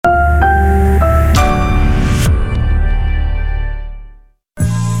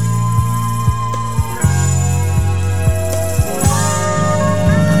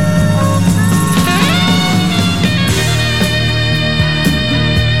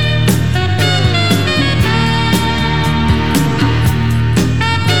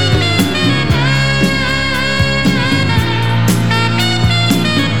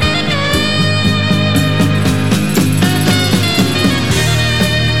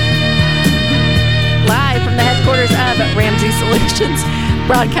of Ramsey Solutions,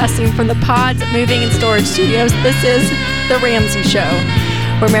 broadcasting from the Pods Moving and Storage Studios. This is The Ramsey Show,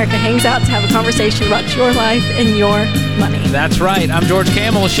 where America hangs out to have a conversation about your life and your money. That's right. I'm George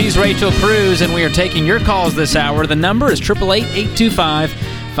Camel. She's Rachel Cruz, and we are taking your calls this hour. The number is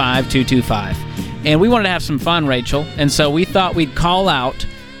 888-825-5225. And we wanted to have some fun, Rachel, and so we thought we'd call out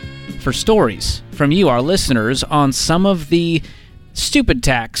for stories from you, our listeners, on some of the stupid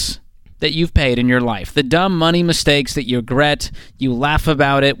tax that you've paid in your life. The dumb money mistakes that you regret, you laugh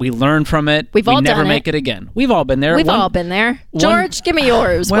about it, we learn from it, we never make it again. We've all been there. We've all been there. George, give me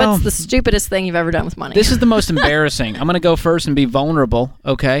yours. Well, what's the stupidest thing you've ever done with money? This is the most embarrassing. I'm going to go first and be vulnerable,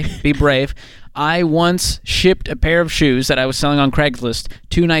 okay? Be brave. I once shipped a pair of shoes that I was selling on Craigslist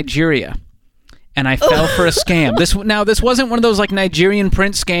to Nigeria. And I fell for a scam. This wasn't one of those like Nigerian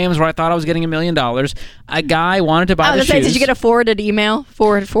prince scams where I thought I was getting $1 million. A guy wanted to buy the shoes. Did you get a forwarded email?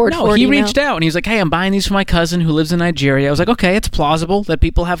 No, he reached out and he was like, "Hey, I'm buying these for my cousin who lives in Nigeria." I was like, "Okay, it's plausible that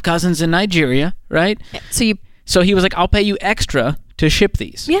people have cousins in Nigeria, right?" So he was like, "I'll pay you extra to ship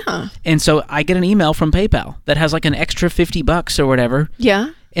these." Yeah. And so I get an email from PayPal that has like an extra $50 or whatever.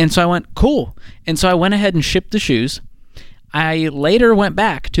 Yeah. And so I went, "Cool." And so I went ahead and shipped the shoes. I later went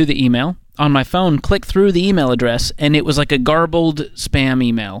back to the email on my phone, clicked through the email address, and it was like a garbled spam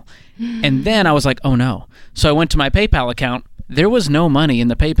email. And then I was like, oh no. So I went to my PayPal account. There was no money in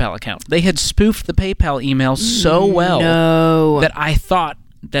the PayPal account. They had spoofed the PayPal email so well that I thought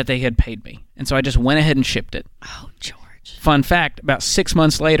that they had paid me. And so I just went ahead and shipped it. Oh, George. Fun fact, about 6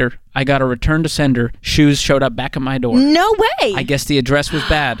 months later, I got a return to sender. Shoes showed up back at my door. No way. I guess the address was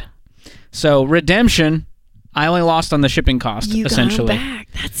bad. So redemption, I only lost on the shipping cost, essentially. You got them back.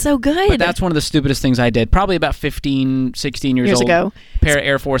 That's so good. But that's one of the stupidest things I did. Probably about 15, 16 years old. Ago. Pair of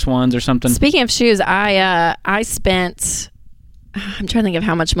Air Force Ones or something. Speaking of shoes, I spent, I'm trying to think of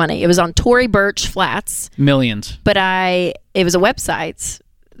how much money. It was on Tory Burch flats. Millions. But it was a website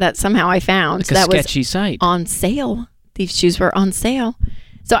that somehow I found like a sketchy site. On sale. These shoes were on sale.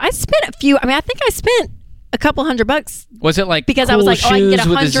 So I spent I think I spent a couple $100. Was it like because cool I was like, I can get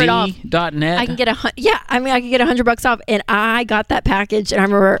 $100 off. .net? I can get I can get $100 off, and I got that package, and I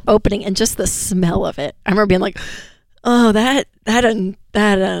remember opening and just the smell of it. I remember being like, oh, that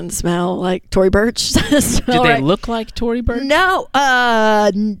doesn't smell like Tory Burch. Did they look like Tory Burch? No,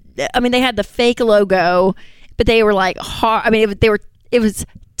 I mean they had the fake logo, but they were like hard. I mean it was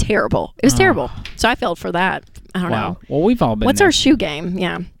terrible. It was terrible. So I fell for that. I don't know. Well, we've all been What's there. our shoe game?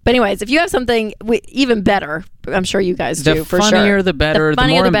 Yeah. But anyways, if you have something even better, I'm sure you guys do, for sure. The funnier, the better. The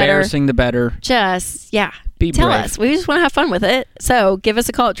more embarrassing, the better. Just, Be tell brave. us. We just want to have fun with it. So give us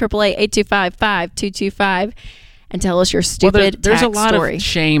a call at 888-825-5225 and tell us your stupid there's tax a lot story. of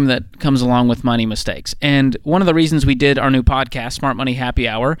shame that comes along with money mistakes. And one of the reasons we did our new podcast, Smart Money Happy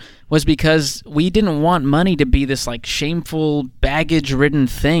Hour, was because we didn't want money to be this like shameful, baggage-ridden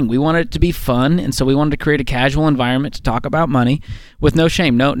thing. We wanted it to be fun, and so we wanted to create a casual environment to talk about money with no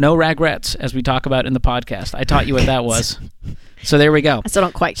shame, no regrets, as we talk about in the podcast. I taught you what that was. So there we go. I still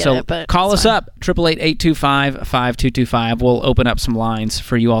don't quite get it, but call us fine. up, 888-825-5225. We'll open up some lines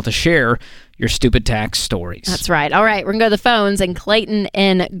for you all to share your stupid tax stories. That's right. All right, we're going to go to the phones, and Clayton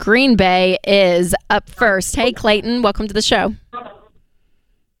in Green Bay is up first. Hey, Clayton, welcome to the show.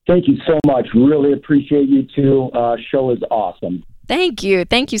 Thank you so much. Really appreciate you two. Show is awesome. Thank you.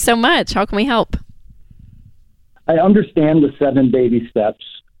 Thank you so much. How can we help? I understand the 7 baby steps.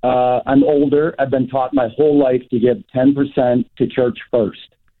 I'm older. I've been taught my whole life to give 10% to church first.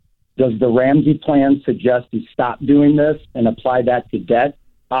 Does the Ramsey plan suggest you stop doing this and apply that to debt?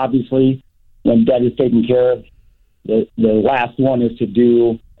 Obviously, when debt is taken care of, the last one is to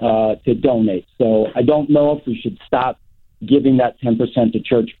donate. So I don't know if we should stop giving that 10% to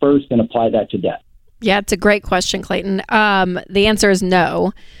church first and apply that to debt. Yeah, it's a great question, Clayton. The answer is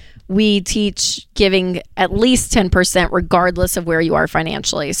no. We teach giving at least 10% regardless of where you are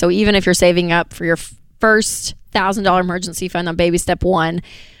financially. So even if you're saving up for your first $1,000 emergency fund on baby step 1,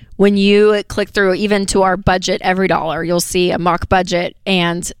 when you click through even to our budget every dollar, you'll see a mock budget,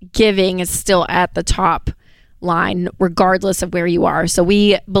 and giving is still at the top line regardless of where you are. So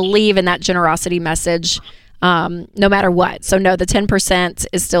we believe in that generosity message no matter what. So no, the 10%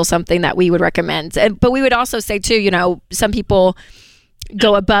 is still something that we would recommend. But we would also say too, some people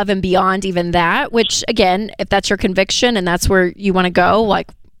go above and beyond even that, which again, if that's your conviction and that's where you want to go,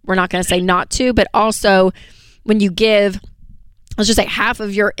 like we're not going to say not to, but also when you give, let's just say half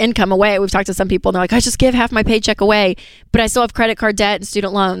of your income away. We've talked to some people and they're like, I just give half my paycheck away, but I still have credit card debt and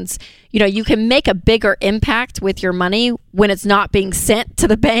student loans. You can make a bigger impact with your money when it's not being sent to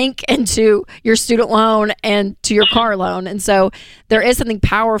the bank and to your student loan and to your car loan. And so there is something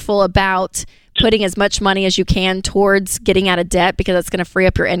powerful about putting as much money as you can towards getting out of debt, because that's going to free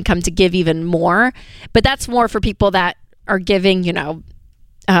up your income to give even more. But that's more for people that are giving, 20,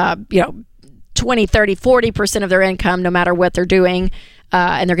 30, 40% of their income, no matter what they're doing,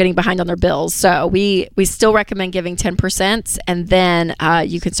 and they're getting behind on their bills. So we still recommend giving 10%, and then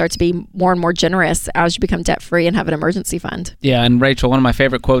you can start to be more and more generous as you become debt-free and have an emergency fund. Yeah, and Rachel, one of my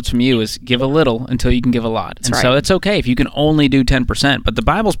favorite quotes from you is, give a little until you can give a lot. That's and right. so it's okay if you can only do 10%, but the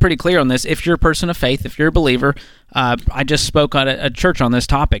Bible's pretty clear on this. If you're a person of faith, if you're a believer, I just spoke at a church on this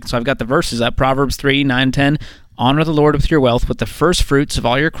topic, so I've got the verses up, Proverbs 3, 9, 10. Honor the Lord with your wealth, with the first fruits of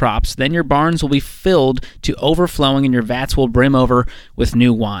all your crops. Then your barns will be filled to overflowing, and your vats will brim over with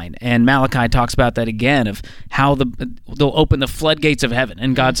new wine. And Malachi talks about that again, of how they'll open the floodgates of heaven.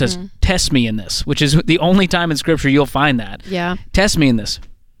 And God says, test me in this, which is the only time in Scripture you'll find that. Yeah. Test me in this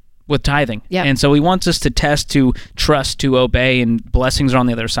with tithing. Yeah. And so he wants us to test, to trust, to obey, and blessings are on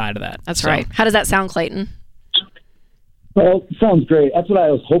the other side of that. That's right. How does that sound, Clayton? Well, sounds great. That's what I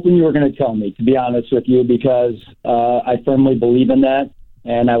was hoping you were going to tell me, to be honest with you, because I firmly believe in that.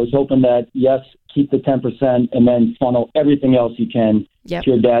 And I was hoping that, yes, keep the 10% and then funnel everything else you can to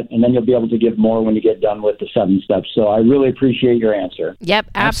your debt, and then you'll be able to give more when you get done with the 7 steps. So I really appreciate your answer. Yep,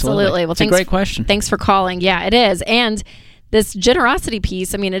 absolutely. Well, it's a great question. Thanks for calling. Yeah, it is. And this generosity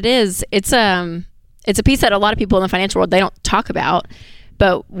piece, I mean, it's a piece that a lot of people in the financial world, they don't talk about.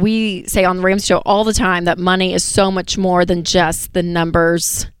 But we say on the Ramsey Show all the time that money is so much more than just the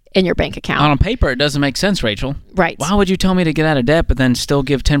numbers in your bank account. On paper, it doesn't make sense, Rachel. Right. Why would you tell me to get out of debt but then still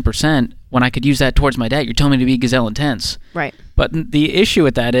give 10% when I could use that towards my debt? You're telling me to be gazelle intense. Right. But the issue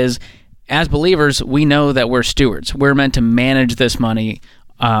with that is, as believers, we know that we're stewards. We're meant to manage this money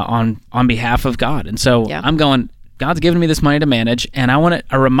on behalf of God. And so I'm going, God's given me this money to manage, and I want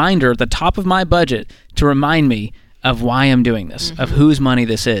a reminder at the top of my budget to remind me of why I'm doing this, of whose money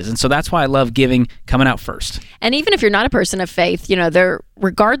this is. And so that's why I love giving coming out first. And even if you're not a person of faith,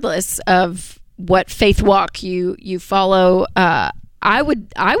 regardless of what faith walk you follow, I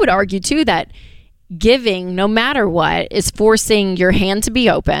would argue too that giving, no matter what, is forcing your hand to be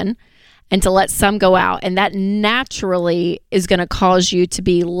open and to let some go out. And that naturally is going to cause you to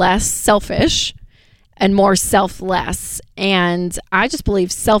be less selfish and more selfless. And I just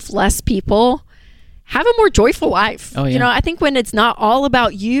believe selfless people have a more joyful life. Oh, yeah. I think when it's not all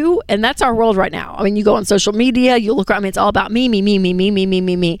about you, and that's our world right now. I mean, you go on social media, you look around, it's all about me.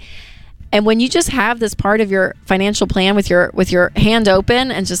 And when you just have this part of your financial plan with your hand open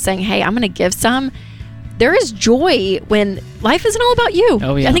and just saying, hey, I'm going to give some, there is joy when life isn't all about you.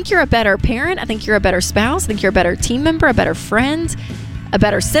 Oh, yeah. I think you're a better parent. I think you're a better spouse. I think you're a better team member, a better friend, a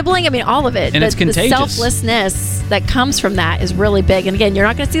better sibling. I mean, all of it. And it's contagious. The selflessness that comes from that is really big. And again, you're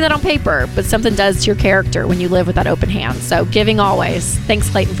not going to see that on paper, but something does to your character when you live with that open hand. So giving always. Thanks,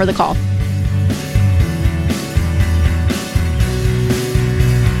 Clayton, for the call.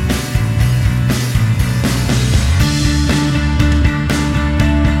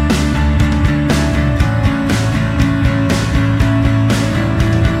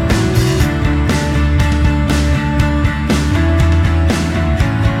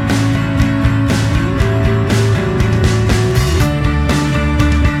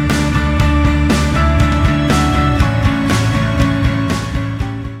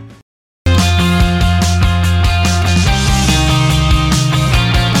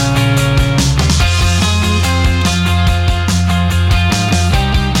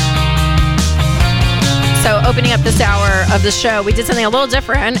 Opening up this hour of the show, we did something a little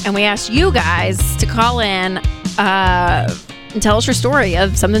different, and we asked you guys to call in and tell us your story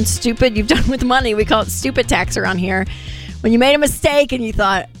of something stupid you've done with money. We call it stupid tax around here. When you made a mistake and you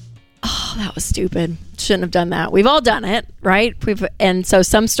thought, oh, that was stupid. Shouldn't have done that. We've all done it, right? And so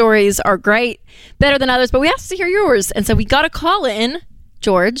some stories are great, better than others, but we asked to hear yours. And so we got a call in,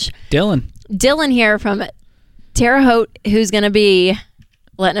 George. Dylan here from Terre Haute, who's going to be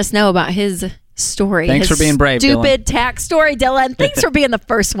letting us know about his story. Thanks for being brave, stupid Dylan. tax story, Dylan. Thanks for being the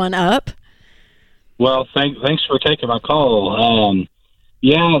first one up. Well, thanks for taking my call.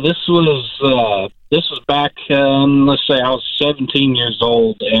 This was back. Let's say I was 17 years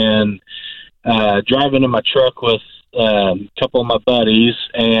old and driving in my truck with a couple of my buddies,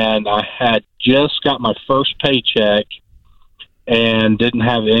 and I had just got my first paycheck and didn't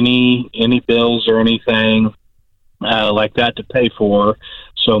have any bills or anything like that to pay for.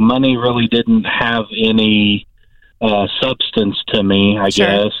 So money really didn't have any substance to me, I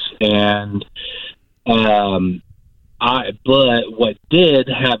guess. And but what did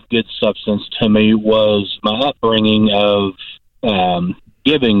have good substance to me was my upbringing of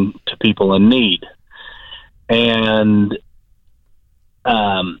giving to people in need. And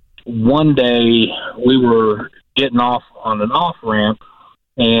one day we were getting off on an off ramp,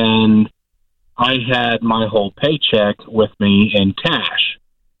 and I had my whole paycheck with me in cash.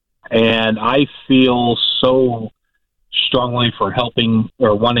 And I feel so strongly for helping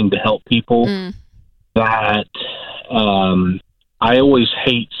or wanting to help people that I always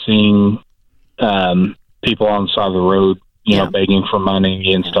hate seeing people on the side of the road, you know, begging for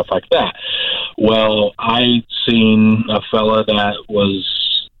money and stuff like that. Well, I seen a fella that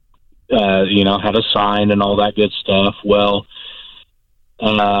was, you know, had a sign and all that good stuff. Well,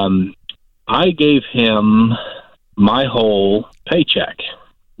 I gave him my whole paycheck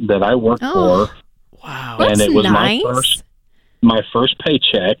that I worked for. Wow. And That's it was nice. my first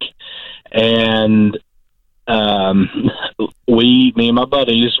paycheck. And me and my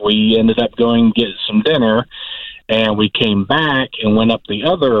buddies, we ended up going to get some dinner, and we came back and went up the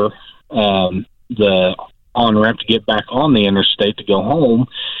other, the on-ramp to get back on the interstate to go home,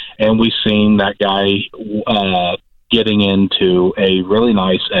 and we seen that guy getting into a really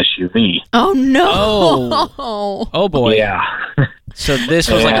nice SUV. Oh, no. Oh boy. Yeah. So this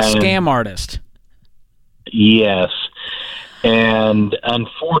was like a scam artist. Yes. And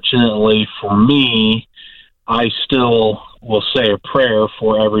unfortunately for me, I still will say a prayer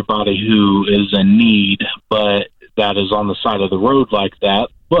for everybody who is in need, but that is on the side of the road like that.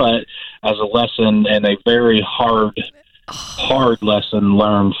 But as a lesson, and a very hard lesson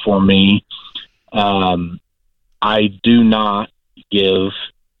learned for me, I do not give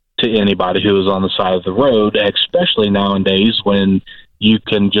to anybody who is on the side of the road, especially nowadays when you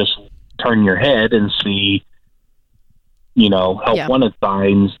can just turn your head and see, you know, help wanted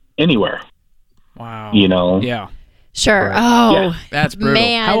signs anywhere. Wow. You know? Yeah. Sure. Right. Oh, Yeah. That's brutal.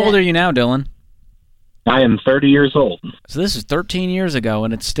 Man. How old are you now, Dylan? I am 30 years old. So this is 13 years ago,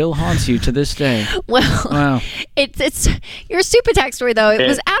 and it still haunts you to this day. well, Wow. it's your stupid tax story though. It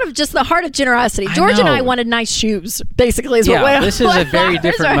was out of just the heart of generosity. I George and know. I wanted nice shoes. Basically, is Yeah, what this is a very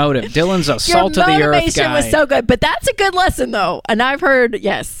different motive. Dylan's a Your salt of the earth motivation guy. was so good, but that's a good lesson though. And I've heard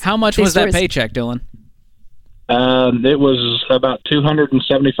How much these was that stories. paycheck, Dylan? It was about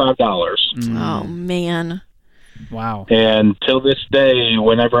 $275. Oh man. Wow. And till this day,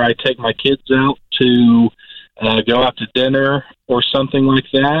 whenever I take my kids out to go out to dinner or something like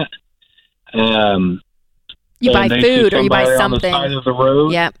that, You buy and they food see or you buy somebody something. on the side of the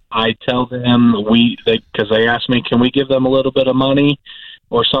road, Yep. I tell them because they asked me, can we give them a little bit of money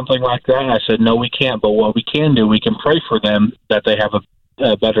or something like that? I said, no, we can't. But what we can do, we can pray for them that they have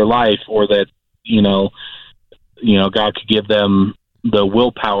a better life, or that you know, God could give them the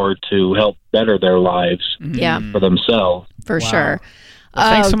willpower to help better their lives Yeah, for themselves. for Wow. sure. Well,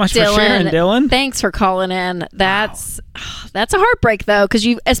 thanks so much for sharing, Dylan. Thanks for calling in. That's a heartbreak though, because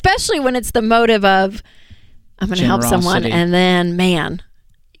you, especially when it's the motive of I'm going to help someone, Generosity. and then man,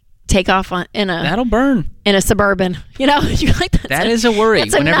 take off in That'll burn. a Suburban. You know, you're like That is a worry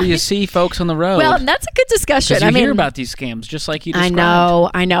that's a whenever you nice- see folks on the road. Well, that's a good discussion. Because you I mean, hear about these scams just like you I described. know,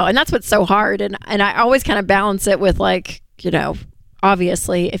 and that's what's so hard, and I always kind of balance it with like, you know,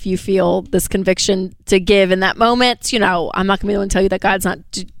 obviously if you feel this conviction to give in that moment, you know, I'm not gonna be able to tell you that God's not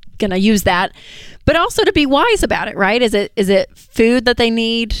gonna use that, but also to be wise about it, right? Is it food that they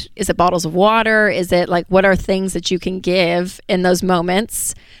need? Is it bottles of water? Is it like, what are things that you can give in those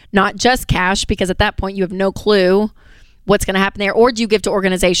moments? Not just cash, because at that point you have no clue what's going to happen there. Or do you give to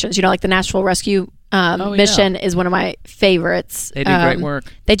organizations? You know, like the Nashville Rescue Mission is one of my favorites. They do great work.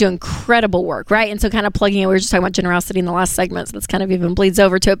 They do incredible work, right? And so kind of plugging in, we were just talking about generosity in the last segment, so that's kind of even bleeds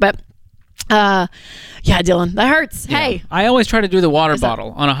over to it. But yeah, Dylan, that hurts. Yeah. Hey. I always try to do the water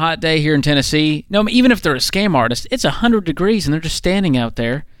bottle on a hot day here in Tennessee. No, even if they're a scam artist, it's 100 degrees and they're just standing out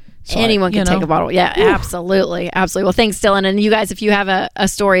there. So Anyone can take a bottle. Yeah, absolutely. Absolutely. Well, thanks, Dylan. And you guys, if you have a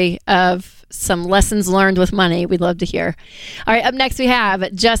story of some lessons learned with money, we'd love to hear. All right, up next we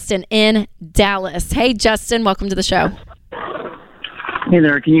have Justin in Dallas. Hey, Justin, welcome to the show. Hey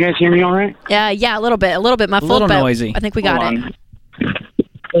there, can you guys hear me all right? Yeah, a little bit muffled, little but noisy. I think we got Hold it. on.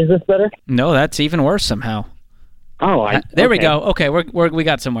 Is this better? No, that's even worse somehow. Oh, There we okay. go. Okay, we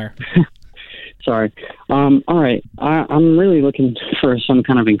got somewhere. Sorry. All right. I'm really looking for some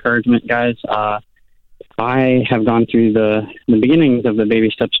kind of encouragement, guys. I have gone through the beginnings of the baby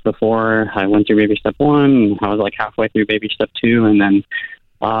steps before. I went through baby step 1, and I was like halfway through baby step 2, and then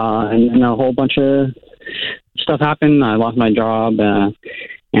a whole bunch of stuff happened. I lost my job, and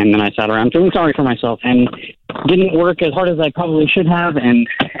then I sat around feeling sorry for myself and didn't work as hard as I probably should have, and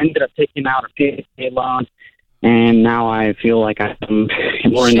ended up taking out a payday loan. And now I feel like I'm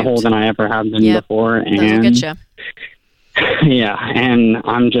more in the hole than I ever have been before. And Those will get you. yeah, and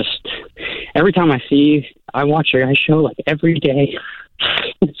I'm just, every time I watch your guys' show like every day,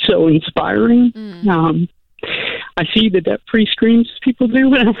 It's so inspiring. I see the debt-free screams people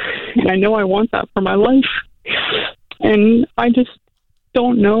do, and I know I want that for my life. And I just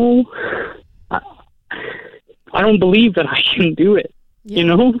don't know. I don't believe that I can do it, you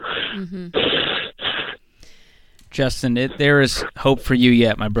know? Mm-hmm. Justin, there is hope for you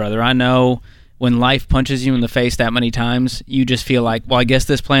yet, my brother. I know when life punches you in the face that many times, you just feel like, well, I guess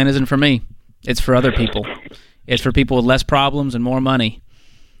this plan isn't for me. It's for other people. It's for people with less problems and more money.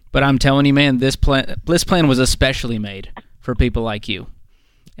 But I'm telling you, man, this plan was especially made for people like you.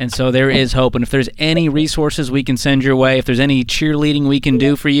 And so there is hope. And if there's any resources we can send your way, if there's any cheerleading we can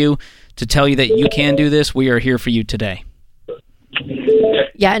do for you to tell you that you can do this, we are here for you today.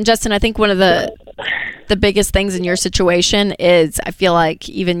 Yeah, and Justin, I think one of the biggest things in your situation is I feel like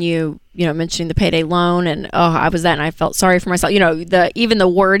even you mentioning the payday loan and I was that and I felt sorry for myself. Even the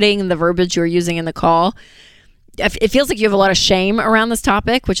wording, the verbiage you were using in the call, it feels like you have a lot of shame around this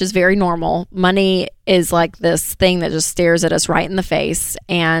topic, which is very normal. Money is like this thing that just stares at us right in the face,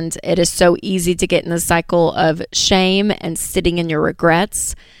 and it is so easy to get in the cycle of shame and sitting in your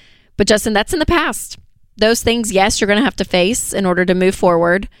regrets. But Justin, that's in the past. Those things, yes, you're going to have to face in order to move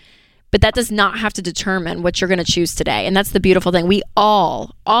forward, but that does not have to determine what you're going to choose today. And that's the beautiful thing. We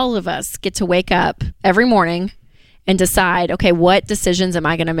all of us get to wake up every morning and decide, okay, what decisions am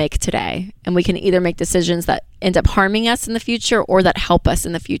I going to make today? And we can either make decisions that end up harming us in the future or that help us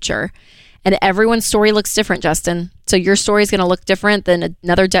in the future. And everyone's story looks different, Justin. So your story is going to look different than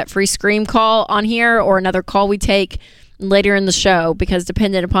another debt-free scream call on here or another call we take later in the show, because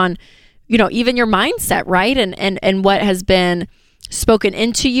dependent upon, even your mindset, right? And what has been spoken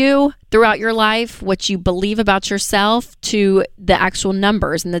into you throughout your life, what you believe about yourself, to the actual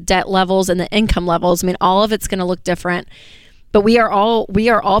numbers and the debt levels and the income levels. I mean, all of it's going to look different, but we are all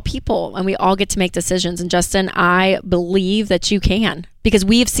people, and we all get to make decisions. And Justin, I believe that you can, because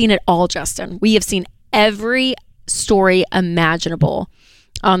we have seen it all, Justin. We have seen every story imaginable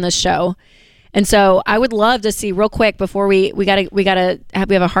on this show. And so I would love to see real quick before we have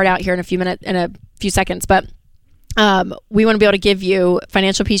a heart out here in a few seconds, but we want to be able to give you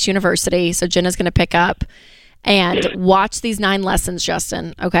Financial Peace University. So Jenna's going to pick up and watch these 9 lessons,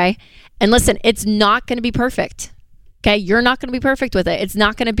 Justin. Okay. And listen, it's not going to be perfect. Okay. You're not going to be perfect with it. It's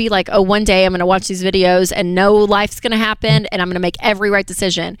not going to be like, oh, one day I'm going to watch these videos and no life's going to happen and I'm going to make every right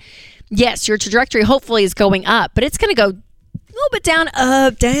decision. Yes, your trajectory hopefully is going up, but it's going to go a little bit down,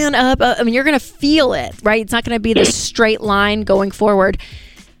 up. I mean, you're going to feel it, right? It's not going to be this straight line going forward,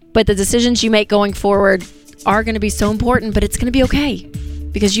 but the decisions you make going forward are going to be so important, but it's going to be okay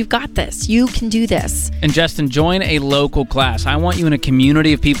because you've got this. You can do this. And Justin, join a local class. I want you in a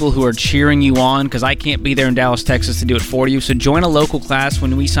community of people who are cheering you on, because I can't be there in Dallas, Texas to do it for you. So join a local class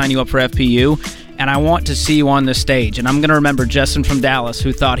when we sign you up for FPU, and I want to see you on the stage. And I'm going to remember Justin from Dallas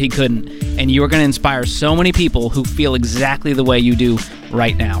who thought he couldn't, and you are going to inspire so many people who feel exactly the way you do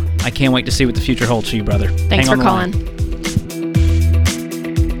right now. I can't wait to see what the future holds for you, brother. Thanks for calling.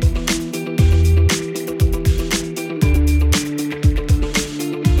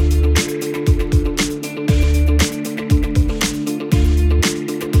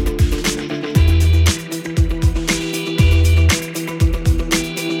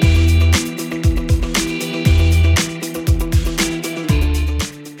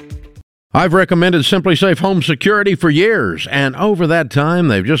 I've recommended SimpliSafe Home Security for years, and over that time,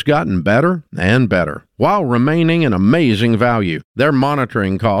 they've just gotten better and better, while remaining an amazing value. Their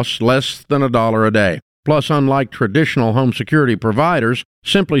monitoring costs less than $1 a day. Plus, unlike traditional home security providers,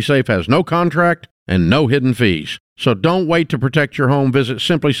 SimpliSafe has no contract and no hidden fees. So don't wait to protect your home. Visit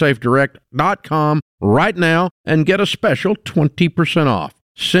SimpliSafeDirect.com right now and get a special 20% off.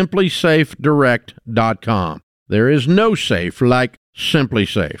 SimpliSafeDirect.com. There is no safe like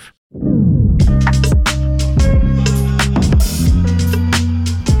SimpliSafe.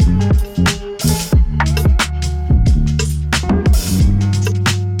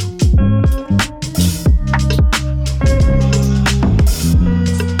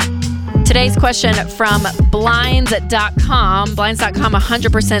 Today's question from Blinds.com. Blinds.com,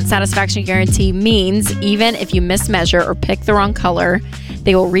 100% satisfaction guarantee means even if you mismeasure or pick the wrong color,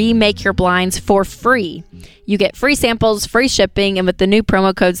 they will remake your blinds for free. You get free samples, free shipping, and with the new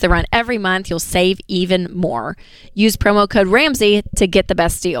promo codes that run every month, you'll save even more. Use promo code Ramsey to get the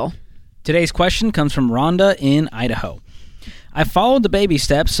best deal. Today's question comes from Rhonda in Idaho. I followed the baby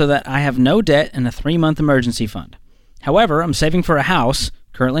steps so that I have no debt and a 3-month emergency fund. However, I'm saving for a house,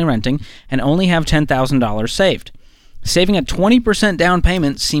 currently renting, and only have $10,000 saved. Saving a 20% down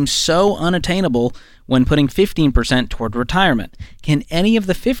payment seems so unattainable when putting 15% toward retirement. Can any of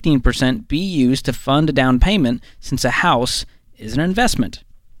the 15% be used to fund a down payment since a house is an investment?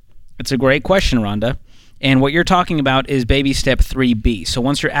 It's a great question, Rhonda. And what you're talking about is baby step 3B. So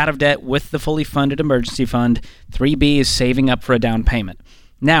once you're out of debt with the fully funded emergency fund, 3B is saving up for a down payment.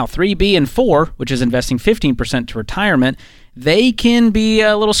 Now, 3B and 4, which is investing 15% to retirement, they can be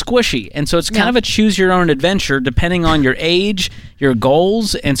a little squishy. And so it's kind of a choose-your-own adventure depending on your age, your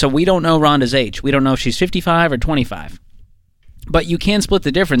goals. And so we don't know Rhonda's age. We don't know if she's 55 or 25. But you can split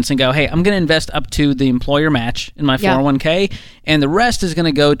the difference and go, hey, I'm going to invest up to the employer match in my 401k, and the rest is going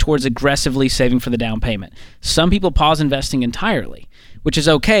to go towards aggressively saving for the down payment. Some people pause investing entirely, which is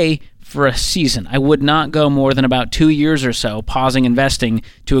okay for a season. I would not go more than about 2 years or so pausing investing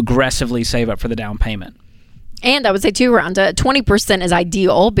to aggressively save up for the down payment. And I would say too, Rhonda, 20% is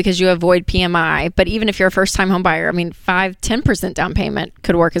ideal because you avoid PMI. But even if you're a first-time home buyer, I mean, 5-10% down payment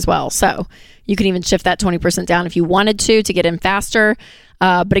could work as well. So you can even shift that 20% down if you wanted to get in faster.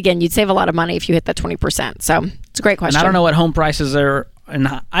 But again, you'd save a lot of money if you hit that 20%. So it's a great question. And I don't know what home prices are in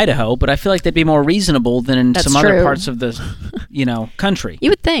Idaho, but I feel like they'd be more reasonable than in some other parts of the, country.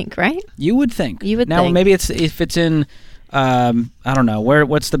 You would think, right? You would think. Now, maybe if it's in, I don't know,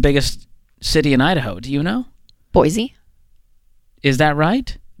 what's the biggest city in Idaho? Do you know? Boise. Is that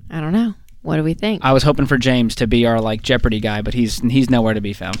right? I don't know. What do we think? I was hoping for James to be our Jeopardy guy, but he's nowhere to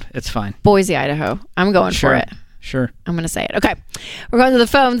be found. It's fine. Boise, Idaho. I'm going for it. Sure. I'm going to say it. Okay. We're going to the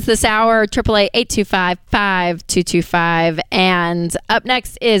phones this hour, 888-825-5225. And up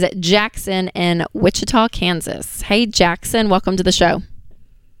next is Jackson in Wichita, Kansas. Hey, Jackson. Welcome to the show.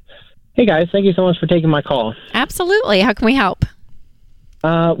 Hey, guys. Thank you so much for taking my call. Absolutely. How can we help?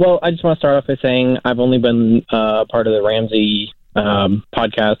 Well, I just want to start off by saying I've only been part of the Ramsey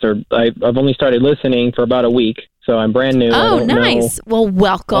podcast, or I've only started listening for about a week, so I'm brand new. Oh, nice. Well,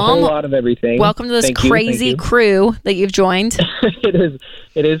 welcome. A whole lot of everything. Welcome to this crazy crew that you've joined. It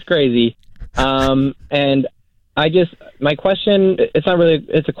is crazy. And my question,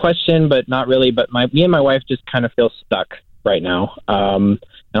 it's a question, but not really, but me and my wife just kind of feel stuck right now. And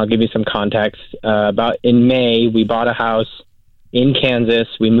I'll give you some context. About in May, we bought a house in Kansas.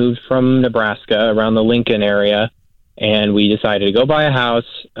 We moved from Nebraska around the Lincoln area, and we decided to go buy a house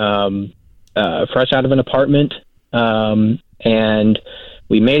fresh out of an apartment. And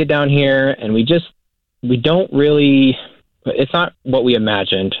we made it down here, and we don't really, it's not what we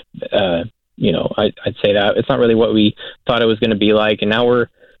imagined. I'd say that it's not really what we thought it was going to be like. And now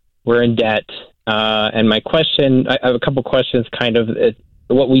we're in debt. And my question, I have a couple questions kind of,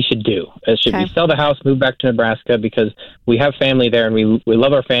 what we should do. Should we sell the house, move back to Nebraska, because we have family there, and we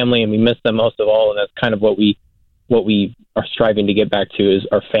love our family and we miss them most of all, and that's kind of what we are striving to get back to is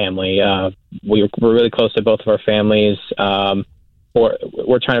our family. We're really close to both of our families. Or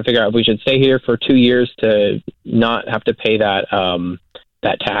we're trying to figure out if we should stay here for 2 years to not have to pay that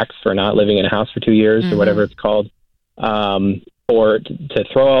tax for not living in a house for 2 years or whatever it's called, or to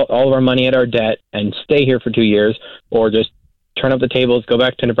throw all of our money at our debt and stay here for 2 years, or just turn up the tables, go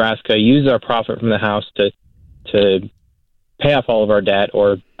back to Nebraska, use our profit from the house to pay off all of our debt,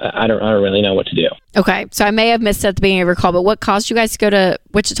 or I don't really know what to do. Okay, so I may have missed it at the beginning of your call, but what caused you guys to go to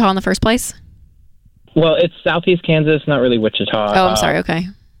Wichita in the first place? Well, it's southeast Kansas, not really Wichita. Oh, I'm sorry. Okay.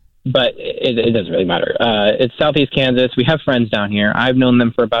 But it doesn't really matter. It's southeast Kansas. We have friends down here. I've known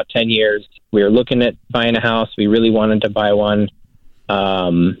them for about 10 years. We were looking at buying a house. We really wanted to buy one.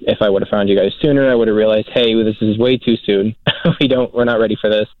 If I would have found you guys sooner, I would have realized, hey, this is way too soon. We're not ready for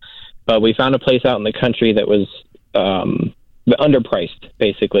this. But we found a place out in the country that was underpriced,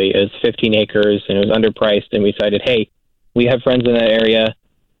 basically. It was 15 acres, and it was underpriced. And we decided, hey, we have friends in that area.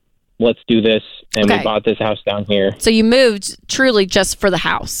 Let's do this. And we bought this house down here. So you moved truly just for the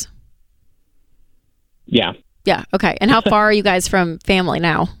house? Yeah. Yeah. Okay. And how far are you guys from family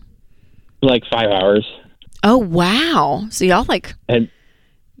now? Like 5 hours. Oh, wow. So y'all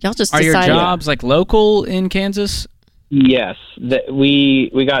y'all just decided. Are your jobs local in Kansas? Yes.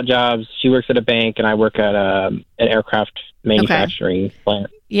 We got jobs. She works at a bank, and I work at an aircraft manufacturing plant.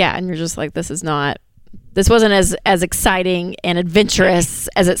 Yeah. And you're just like, this wasn't as exciting and adventurous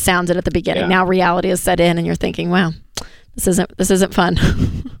as it sounded at the beginning. Yeah. Now reality has set in, and you're thinking, wow, this isn't fun.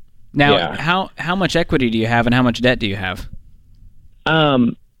 Now, how much equity do you have, and how much debt do you have?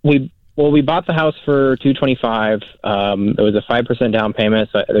 We bought the house for $225. It was a 5% down payment,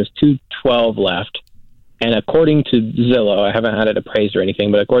 so there's $212 left. And according to Zillow, I haven't had it appraised or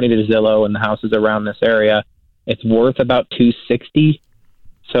anything, but according to Zillow and the houses around this area, it's worth about $260.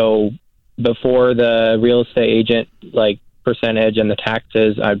 So before the real estate agent percentage and the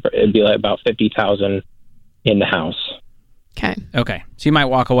taxes, it'd be about $50,000 in the house. Okay. So you might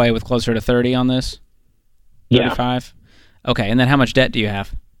walk away with closer to 30 on this? 35? Yeah. Okay. And then how much debt do you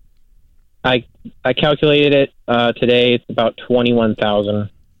have? I calculated it today. It's about $21,000.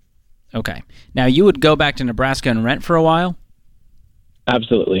 Okay. Now, you would go back to Nebraska and rent for a while?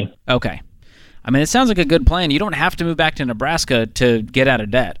 Absolutely. Okay. I mean, it sounds like a good plan. You don't have to move back to Nebraska to get out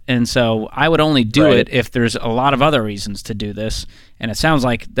of debt. And so I would only do it if there's a lot of other reasons to do this. And it sounds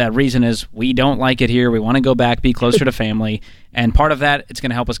like that reason is we don't like it here. We want to go back, be closer to family. And part of that, it's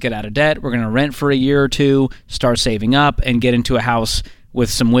going to help us get out of debt. We're going to rent for a year or two, start saving up, and get into a house with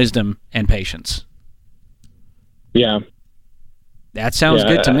some wisdom and patience. Yeah. That sounds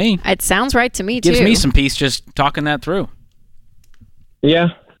good to me. It sounds right to me, too. Gives me some peace just talking that through. Yeah.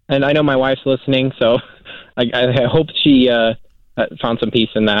 And I know my wife's listening, so I hope she found some peace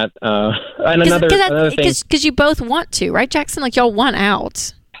in that. And another thing, because you both want to, right, Jackson? Like, y'all want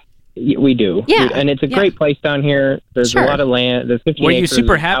out. We do. Yeah. And it's a great place down here. There's a lot of land. There's 15 Were you acres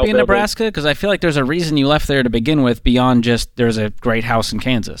super happy in outbuildings. Nebraska? Because I feel like there's a reason you left there to begin with beyond just there's a great house in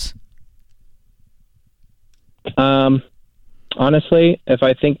Kansas. Honestly, if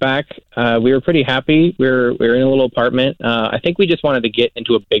I think back, we were pretty happy. We were in a little apartment. I think we just wanted to get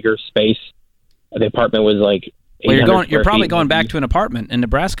into a bigger space. The apartment was like 800 Well, you're probably feet. going back to an apartment in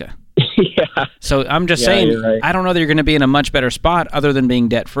Nebraska. Yeah. So I'm just saying, you're right. I don't know that you're going to be in a much better spot other than being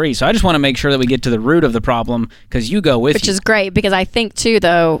debt free. So I just want to make sure that we get to the root of the problem because you go with Which is great because I think too,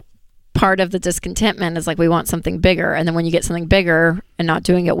 though, part of the discontentment is like we want something bigger. And then when you get something bigger and not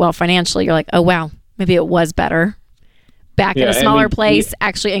doing it well financially, you're like, oh, wow, maybe it was better. Back in a smaller place,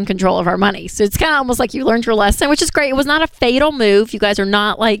 actually in control of our money. So it's kind of almost like you learned your lesson, which is great. It was not a fatal move. You guys are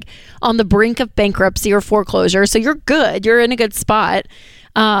not like on the brink of bankruptcy or foreclosure. So you're good. You're in a good spot.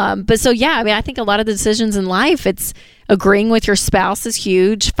 But so, yeah, I mean, I think a lot of the decisions in life, it's agreeing with your spouse is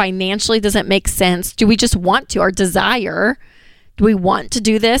huge. Financially, does it make sense? Do we just want to? Our desire, do we want to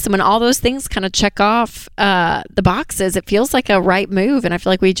do this? And when all those things kind of check off the boxes, it feels like a right move. And I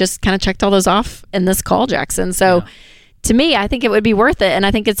feel like we just kind of checked all those off in this call, Jackson. So to me, I think it would be worth it. And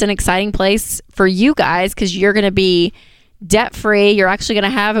I think it's an exciting place for you guys because you're going to be debt free. You're actually going to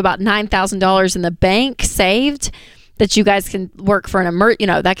have about $9,000 in the bank saved that you guys can work for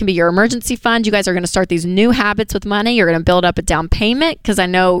that can be your emergency fund. You guys are going to start these new habits with money. You're going to build up a down payment because I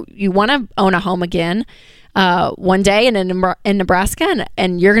know you want to own a home again one day in Nebraska,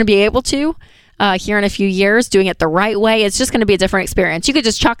 and you're going to be able to here in a few years, doing it the right way. It's just going to be a different experience. You could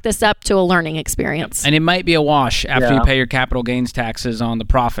just chalk this up to a learning experience. And it might be a wash after you pay your capital gains taxes on the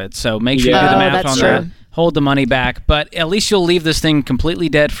profits. So make sure you do the math on that. Hold the money back. But at least you'll leave this thing completely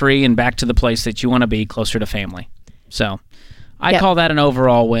debt-free and back to the place that you want to be, closer to family. So I call that an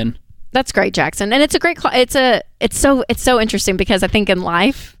overall win. That's great, Jackson. And it's a great call. It's so interesting because I think in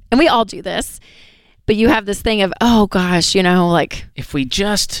life, and we all do this, but you have this thing of, oh gosh, like if we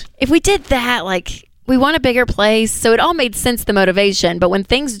did that, like we want a bigger place. So it all made sense, the motivation. But when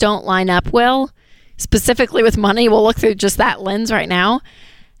things don't line up well, specifically with money, we'll look through just that lens right now,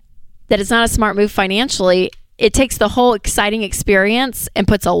 that it's not a smart move financially. It takes the whole exciting experience and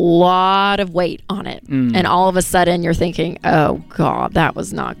puts a lot of weight on it. And all of a sudden you're thinking, oh God, that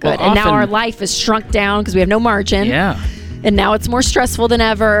was not good. Well, and now our life is shrunk down because we have no margin. Yeah. And now it's more stressful than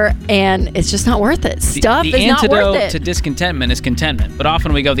ever, and it's just not worth it. Stuff is not worth it. The antidote to discontentment is contentment. But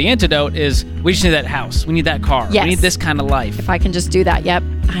often we go, the antidote is, we just need that house. We need that car. Yes. We need this kind of life. If I can just do that, yep.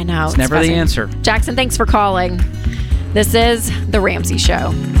 I know. It's never the answer. Jackson, thanks for calling. This is The Ramsey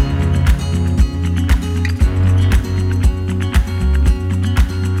Show.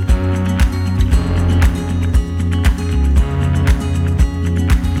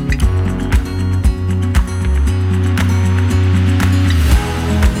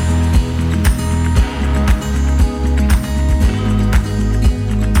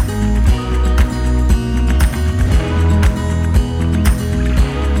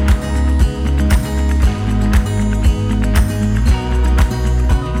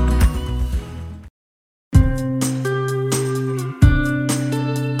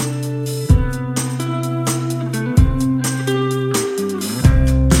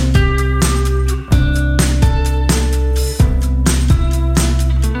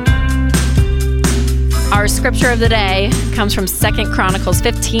 Our scripture of the day comes from 2 Chronicles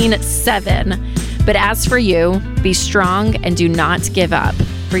 15:7. But as for you, be strong and do not give up,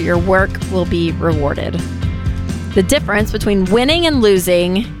 for your work will be rewarded. The difference between winning and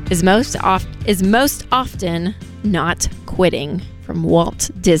losing is most often not quitting. From Walt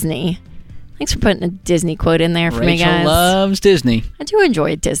Disney. Thanks for putting a Disney quote in there for me, guys. Rachel loves Disney. I do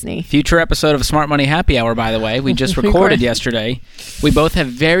enjoy Disney. Future episode of Smart Money Happy Hour, by the way. We just recorded yesterday. We both have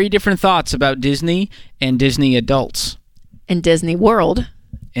very different thoughts about Disney and Disney adults. In Disney World.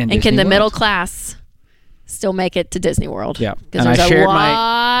 And can the middle class still make it to Disney World. Yeah. Because And there's I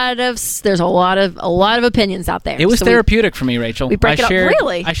shared a lot of opinions out there. It was So therapeutic for me, Rachel. we break it up.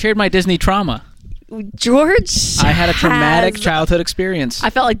 Really? I shared my Disney trauma. George I had a traumatic has- childhood experience. I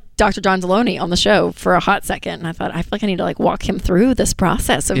felt like Dr. John Deloney on the show for a hot second, and I thought, I feel like I need to walk him through this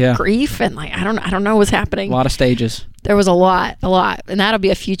process of grief, and I don't know what's happening. A lot of stages. There was a lot, and that'll be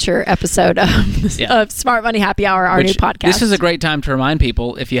a future episode of Smart Money Happy Hour, our new podcast. This is a great time to remind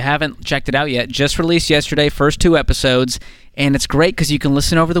people, if you haven't checked it out yet, just released yesterday, first 2 episodes, and it's great because you can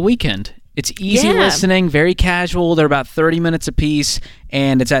listen over the weekend. It's easy listening, very casual. They're about 30 minutes apiece,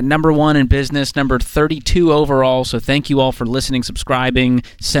 and it's at number 1 in business, number 32 overall. So thank you all for listening, subscribing,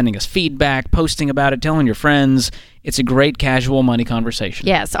 sending us feedback, posting about it, telling your friends. It's a great casual money conversation.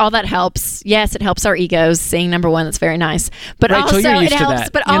 Yes, all that helps. Yes, it helps our egos. Seeing number 1, that's very nice. But Rachel, also, you're used it to helps.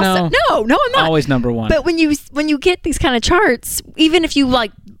 that. But You also, know, no, I'm not. Always number 1. But when you get these kind of charts, even if you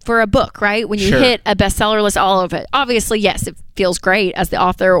for a book, right? When you hit a bestseller list, all of it, obviously, yes, it feels great as the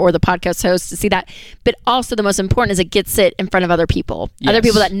author or the podcast host to see that. But also, the most important is it gets it in front of other people. Yes. Other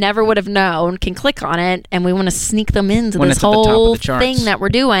people that never would have known can click on it, and we want to sneak them into When this it's at the top of whole the charts. thing that we're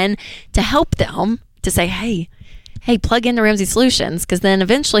doing to help them to say, hey, plug into Ramsey Solutions, because then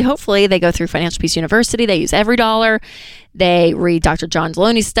eventually, hopefully, they go through Financial Peace University. They use Every Dollar. They read Dr. John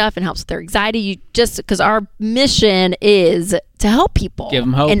Deloney's stuff and helps with their anxiety. Because our mission is to help people, Give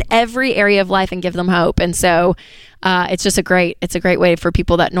them hope. in every area of life and give them hope. And so, it's just a great way for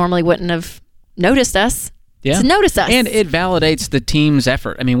people that normally wouldn't have noticed us to notice us. And it validates the team's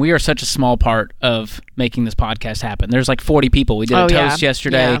effort. I mean, we are such a small part of making this podcast happen. There's 40 people. We did a toast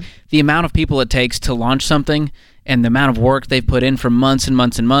yesterday. Yeah. The amount of people it takes to launch something and the amount of work they've put in for months and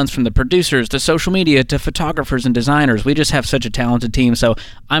months and months, from the producers to social media to photographers and designers. We just have such a talented team. So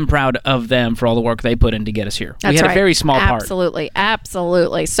I'm proud of them for all the work they put in to get us here. That's we had right. a very small part.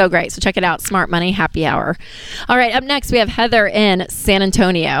 Absolutely. So great. So check it out, Smart Money Happy Hour. All right, up next we have Heather in San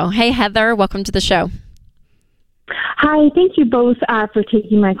Antonio. Hey, Heather, welcome to the show. Hi, thank you both for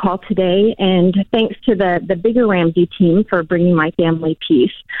taking my call today, and thanks to the bigger Ramsey team for bringing my family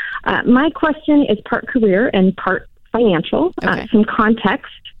peace. My question is part career and part financial. Okay. Some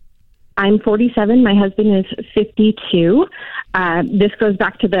context. I'm 47. My husband is 52. This goes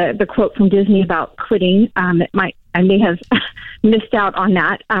back to the quote from Disney about quitting. I may have missed out on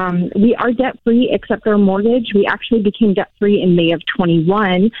that. We are debt-free except our mortgage. We actually became debt-free in May of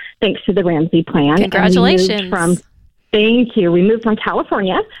 21 thanks to the Ramsey plan. Congratulations. Thank you. We moved from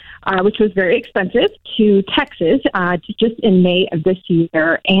California, which was very expensive, to Texas just in May of this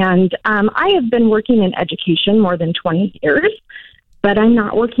year. And I have been working in education more than 20 years, but I'm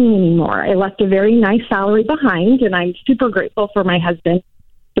not working anymore. I left a very nice salary behind, and I'm super grateful for my husband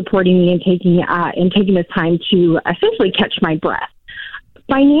supporting me and taking this time to essentially catch my breath.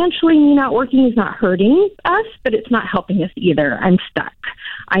 Financially, me not working is not hurting us, but it's not helping us either. I'm stuck.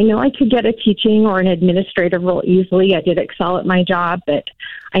 I know I could get a teaching or an administrative role easily. I did excel at my job, but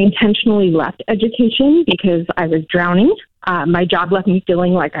I intentionally left education because I was drowning. My job left me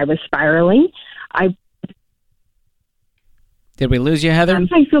feeling like I was spiraling. Did we lose you, Heather?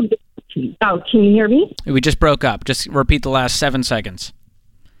 I feel guilty. Oh, can you hear me? We just broke up. Just repeat the last 7 seconds.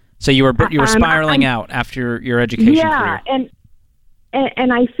 So you were spiraling out after your education career.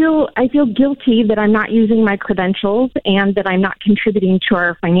 And I feel guilty that I'm not using my credentials and that I'm not contributing to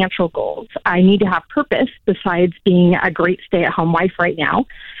our financial goals. I need to have purpose besides being a great stay-at-home wife right now.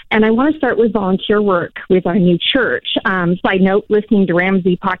 And I want to start with volunteer work with our new church. Side note, listening to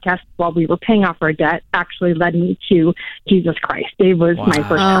Ramsey podcast while we were paying off our debt actually led me to Jesus Christ. Dave was my first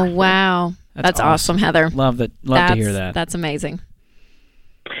pastor. Oh, wow. That's awesome, Heather. Love to hear that. That's amazing.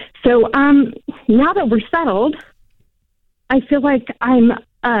 So now that we're settled, I feel like I'm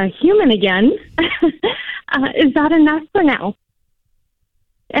human again. Is that enough for now?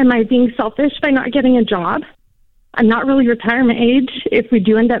 Am I being selfish by not getting a job? I'm not really retirement age. If we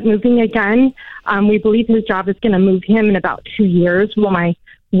do end up moving again, we believe his job is going to move him in about 2 years. Will my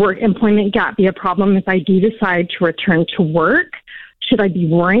work employment gap be a problem if I do decide to return to work? Should I be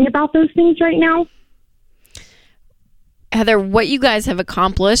worrying about those things right now? Heather, what you guys have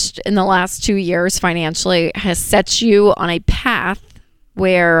accomplished in the last 2 years financially has set you on a path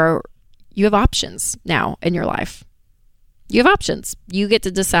where you have options now in your life. You have options. You get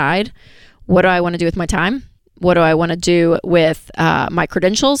to decide, what do I want to do with my time? What do I want to do with my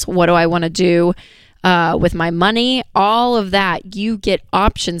credentials? What do I want to do with my money? All of that, you get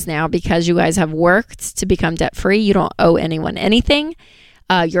options now because you guys have worked to become debt-free. You don't owe anyone anything.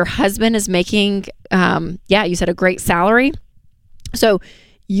 Your husband is making, you said a great salary. So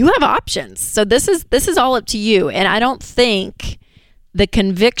you have options. So this is all up to you. And I don't think the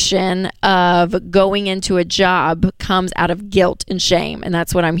conviction of going into a job comes out of guilt and shame. And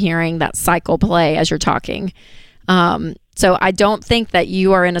that's what I'm hearing, that cycle play as you're talking. So I don't think that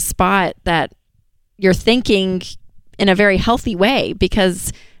you are in a spot that you're thinking in a very healthy way,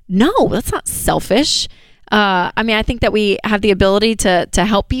 because no, that's not selfish. I think that we have the ability to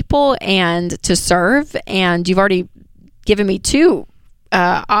help people and to serve. And you've already given me 2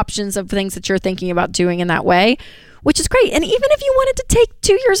 options of things that you're thinking about doing in that way, which is great. And even if you wanted to take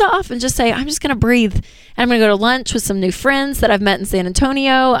 2 years off and just say, I'm just going to breathe, and I'm going to go to lunch with some new friends that I've met in San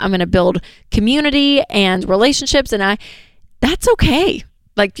Antonio. I'm going to build community and relationships. And that's okay.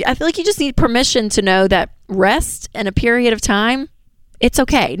 Like, I feel like you just need permission to know that rest in a period of time, it's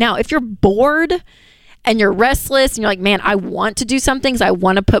okay. Now, if you're bored and you're restless and you're like, man, I want to do some things, I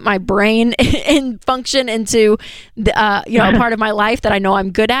want to put my brain in function into the, a part of my life that I know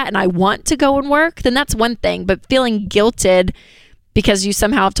I'm good at, and I want to go and work, then that's one thing. But feeling guilted because you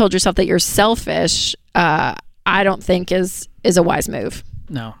somehow have told yourself that you're selfish, I don't think is a wise move.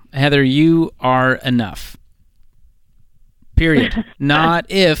 No, Heather, you are enough. Period. Not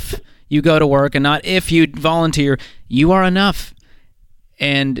if you go to work and not if you volunteer. You are enough.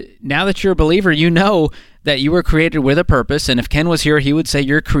 And now that you're a believer, you know that you were created with a purpose. And if Ken was here, he would say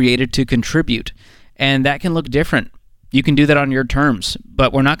you're created to contribute. And that can look different. You can do that on your terms.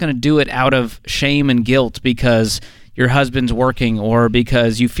 But we're not going to do it out of shame and guilt because your husband's working or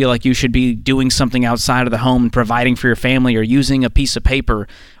because you feel like you should be doing something outside of the home and providing for your family or using a piece of paper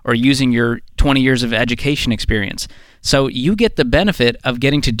or using your 20 years of education experience. So you get the benefit of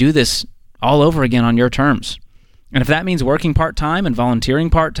getting to do this all over again on your terms. And if that means working part-time and volunteering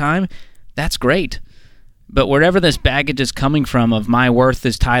part-time, that's great. But wherever this baggage is coming from of my worth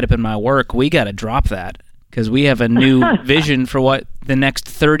is tied up in my work, we got to drop that because we have a new vision for what the next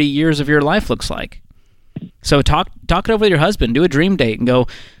 30 years of your life looks like. So talk it over with your husband. Do a dream date and go,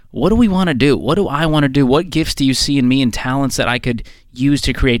 what do we want to do? What do I want to do? What gifts do you see in me and talents that I could use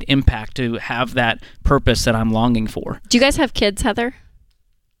to create impact, to have that purpose that I'm longing for? Do you guys have kids, Heather?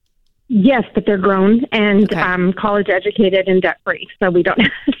 Yes, but they're grown and college educated and debt free, so we don't.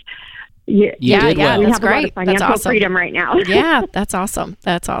 Yeah, we that's have great. A lot of financial That's awesome. freedom right now. Yeah, that's awesome.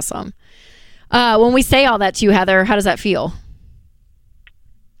 That's awesome. When we say all that to you, Heather, how does that feel?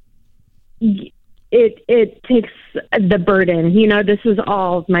 It takes the burden. You know, this is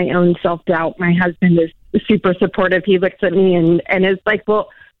all my own self-doubt. My husband is super supportive. He looks at me and is like, well,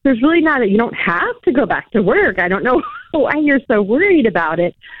 there's really not you don't have to go back to work. I don't know why you're so worried about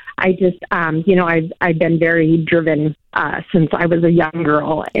it. I just, I've been very driven since I was a young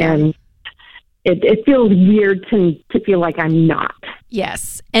girl, and it feels weird to feel like I'm not.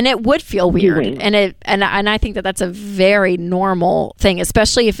 Yes, and it would feel weird, and I think that that's a very normal thing,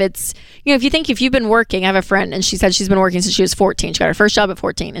 especially if it's, if you think, if you've been working. I have a friend, and she said she's been working since she was 14. She got her first job at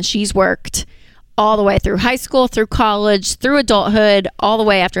 14, and she's worked all the way through high school, through college, through adulthood, all the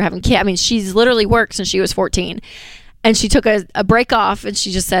way after having kids. I mean, she's literally worked since she was 14. And she took a break off, and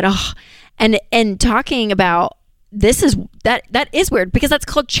she just said, and talking about this is that is weird because that's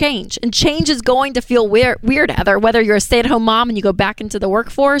called change, and change is going to feel weird, Heather, whether you're a stay-at-home mom and you go back into the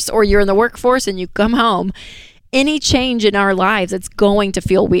workforce or you're in the workforce and you come home. Any change in our lives, it's going to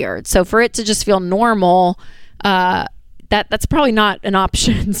feel weird. So for it to just feel normal, that's probably not an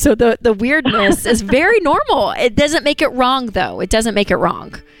option. So the weirdness is very normal. It doesn't make it wrong, though. It doesn't make it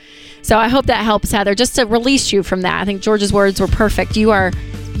wrong. So I hope that helps, Heather, just to release you from that. I think George's words were perfect. Your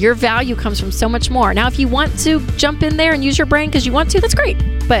value comes from so much more. Now, if you want to jump in there and use your brain because you want to, that's great.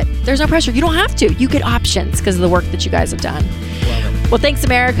 But there's no pressure. You don't have to. You get options because of the work that you guys have done. Well, thanks,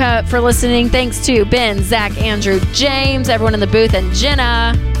 America, for listening. Thanks to Ben, Zach, Andrew, James, everyone in the booth, and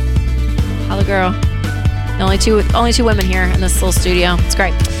Jenna. Holla, girl. Only two women here in this little studio. It's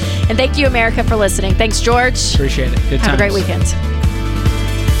great. And thank you, America, for listening. Thanks, George. Appreciate it. Good times. Have a great weekend.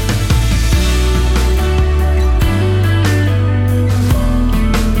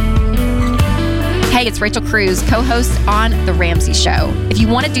 Hey, it's Rachel Cruz, co-host on The Ramsey Show. If you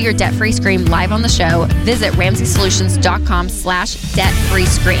want to do your debt-free scream live on the show, visit RamseySolutions.com/debt-free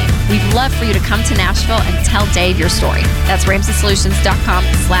scream. We'd love for you to come to Nashville and tell Dave your story. That's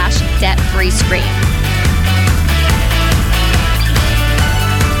RamseySolutions.com/debt-free scream.